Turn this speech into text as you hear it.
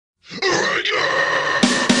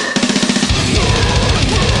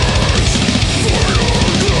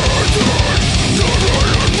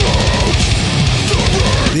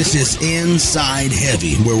This is Inside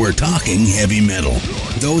Heavy, where we're talking heavy metal.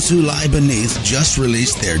 Those Who Lie Beneath just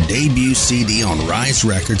released their debut CD on Rise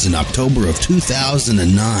Records in October of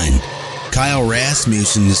 2009. Kyle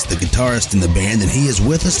Rasmussen is the guitarist in the band, and he is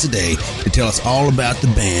with us today to tell us all about the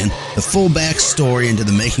band, the full backstory into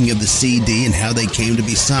the making of the CD, and how they came to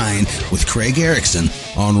be signed with Craig Eriksen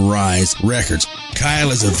on Rise Records.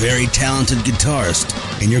 Kyle is a very talented guitarist,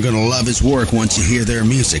 and you're going to love his work once you hear their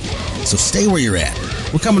music. So stay where you're at.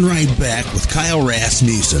 We're coming right back with Kyle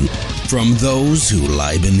Rasmussen from Those Who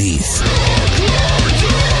Lie Beneath.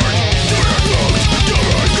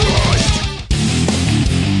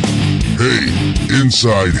 Hey,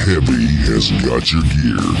 Inside Heavy has got your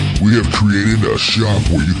gear. We have created a shop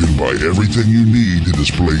where you can buy everything you need to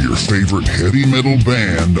display your favorite heavy metal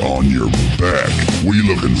band on your back. What are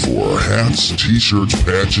you looking for? Hats, t-shirts,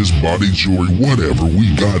 patches, body jewelry, whatever,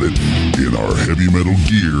 we got it in our heavy metal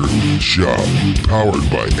gear shop, powered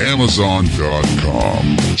by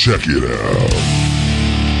Amazon.com. Check it out.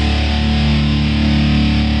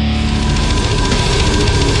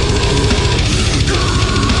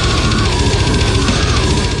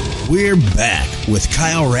 We're back with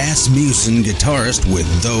Kyle Rasmussen, guitarist with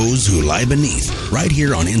Those Who Lie Beneath, right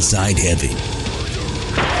here on Inside Heavy.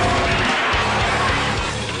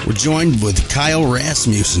 We're joined with Kyle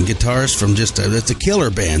Rasmussen, guitarist from that's a killer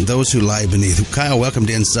band, Those Who Lie Beneath. Kyle, welcome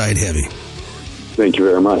to Inside Heavy. Thank you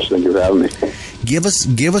very much. Thank you for having me. Give us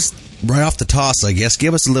right off the toss, I guess,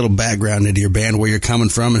 give us a little background into your band, where you're coming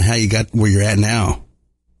from and how you got where you're at now.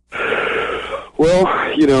 Well,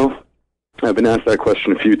 I've been asked that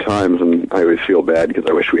question a few times, and I always feel bad because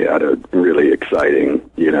I wish we had a really exciting,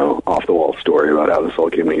 off-the-wall story about how this all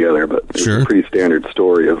came together. But it's a pretty standard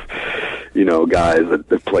story of, guys that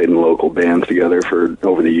have played in local bands together for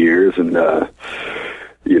over the years, and, our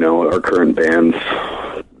current band's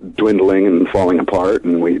dwindling and falling apart,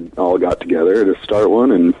 and we all got together to start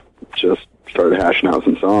one and just started hashing out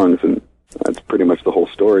some songs, and that's pretty much the whole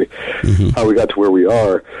story. Mm-hmm. How we got to where we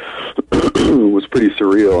are was pretty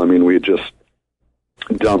surreal. I mean, we had just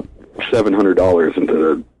dumped $700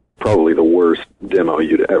 into probably the worst demo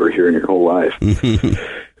you'd ever hear in your whole life.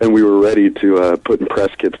 And we were ready to put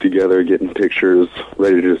press kits together, getting pictures,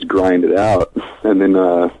 ready to just grind it out. And then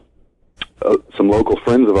some local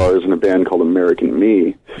friends of ours in a band called American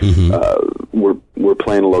Me were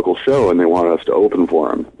playing a local show, and they wanted us to open for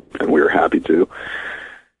them, and we were happy to.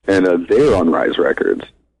 And they were on Rise Records.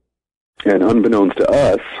 And unbeknownst to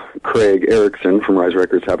us, Craig Eriksen from Rise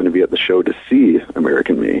Records happened to be at the show to see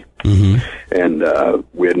American Me. Mm-hmm. And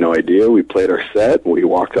we had no idea. We played our set. We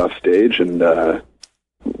walked off stage, and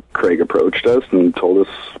Craig approached us and told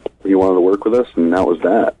us he wanted to work with us, and that was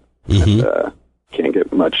that. Mm-hmm. And can't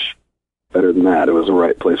get much better than that. It was a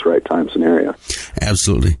right place, right time scenario.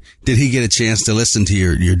 Absolutely. Did he get a chance to listen to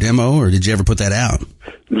your demo, or did you ever put that out?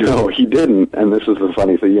 No, he didn't. And this is the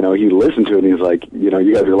funny thing. He listened to it, and he's like, you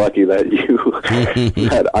guys are lucky that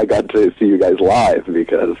that I got to see you guys live,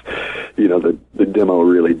 because, the demo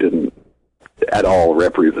really didn't at all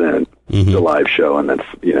represent the live show. And that's,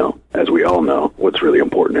 as we all know, what's really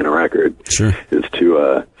important in a record is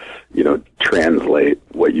to, translate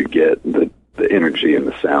what you get, the energy and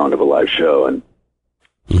the sound of a live show, and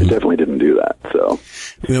it definitely didn't do that. So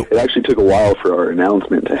it actually took a while for our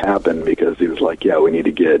announcement to happen, because he was like, yeah, we need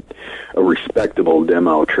to get a respectable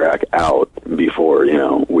demo track out before,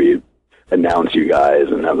 we announce you guys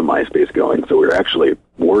and have the MySpace going. So we were actually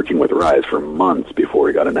working with Rise for months before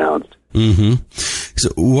we got announced. Mm-hmm. So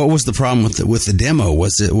what was the problem with the demo?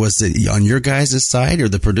 Was it on your guys' side or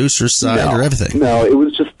the producer's side or everything? No, it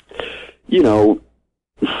was just,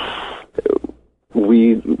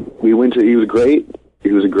 we went to, he was great.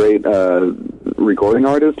 He was a great recording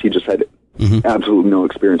artist. He just had absolutely no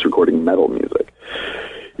experience recording metal music,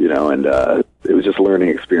 and it was just a learning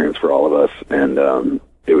experience for all of us. And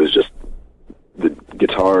it was just the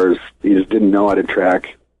guitars. He just didn't know how to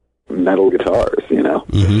track metal guitars, and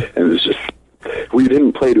it was just, we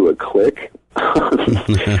didn't play to a click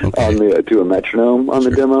to a metronome on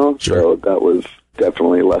the demo. So that was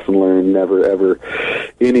definitely a lesson learned. Never, ever,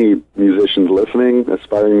 any musicians listening,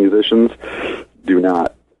 aspiring musicians, do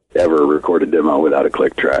not ever record a demo without a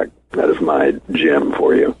click track. That is my gem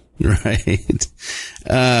for you. Right.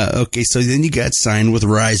 Okay, so then you got signed with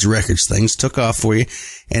Rise Records. Things took off for you,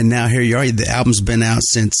 and now here you are. The album's been out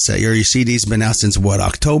since, your CD's been out since what,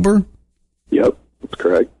 October? Yep, that's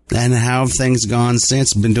correct. And how have things gone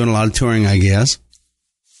since? Been doing a lot of touring, I guess.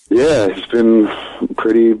 Yeah, it's been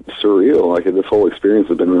pretty surreal. Like, this whole experience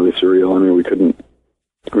has been really surreal. I mean, we couldn't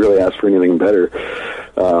really ask for anything better.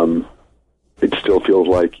 It still feels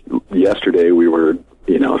like yesterday we were,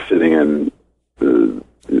 sitting in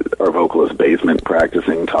our vocalist basement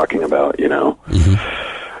practicing, talking about,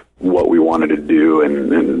 what we wanted to do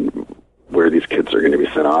and where these kids are going to be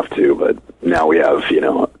sent off to. But now we have,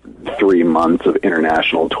 3 months of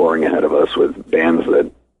international touring ahead of us with bands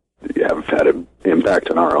that have had an impact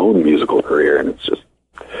on our own musical career, and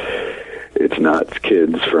it's nuts.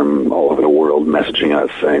 Kids from all over the world messaging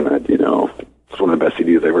us saying that, it's one of the best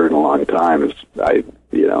CDs I've heard in a long time. I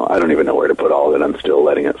don't even know where to put all of it. I'm still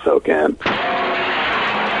letting it soak in.